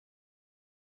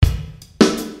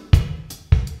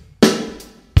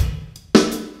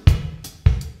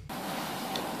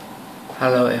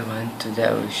Hello everyone, today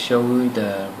I will show you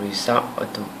the result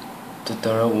of the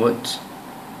tutorial words.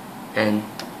 And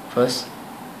first,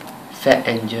 Fat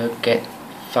Angel get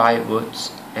 5 votes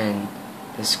and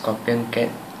the Scorpion get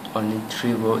only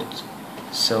 3 votes.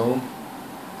 So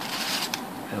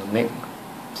I will make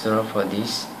tutorial for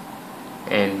this.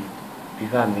 And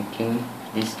before making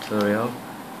this tutorial,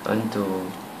 I want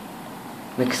to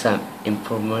make some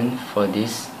improvement for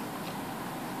this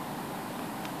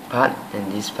part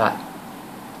and this part.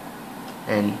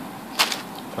 And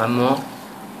one more,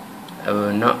 I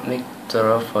will not make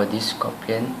tutorial for this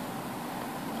Scorpion,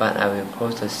 but I will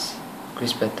post a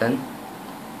quiz button.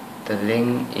 The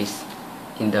link is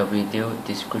in the video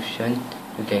description.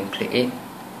 You can click it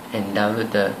and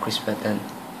download the quiz button.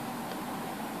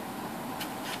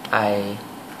 I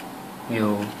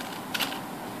will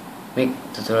make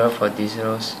tutorial for these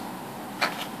rows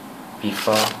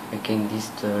before making this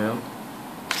tutorial.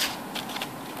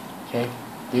 Okay,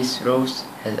 this rose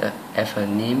have a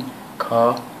name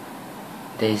called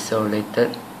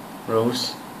desolated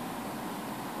rose.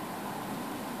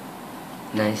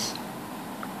 Nice.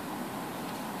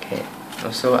 Okay,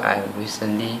 also I'm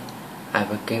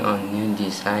working on new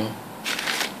design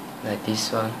like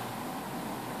this one.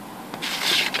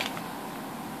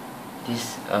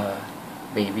 This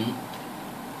baby,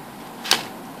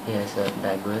 he has a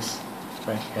diverse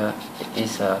right here. It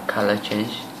is a color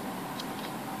change.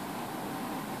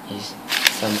 Is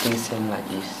something same like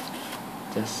this,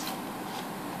 just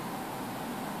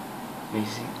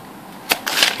basic.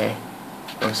 Okay,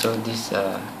 also this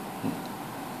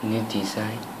new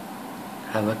design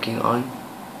I'm working on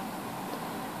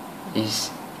is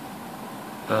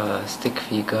a stick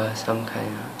figure, some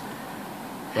kind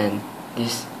of, and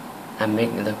this I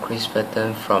make the quiz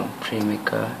button from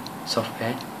Premaker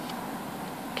software.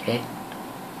 Okay,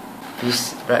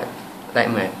 please like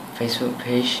my Facebook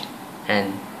page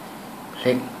and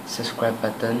click subscribe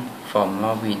button for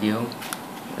more video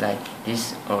like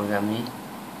this origami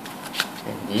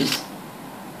and this,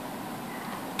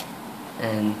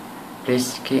 and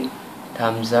please click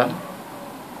thumbs up,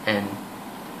 and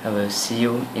I will see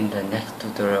you in the next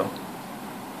tutorial.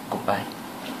 Goodbye.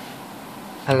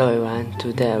 Hello everyone,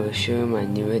 today I will show you my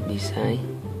newest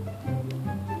design.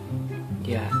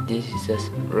 Yeah, this is a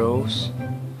rose.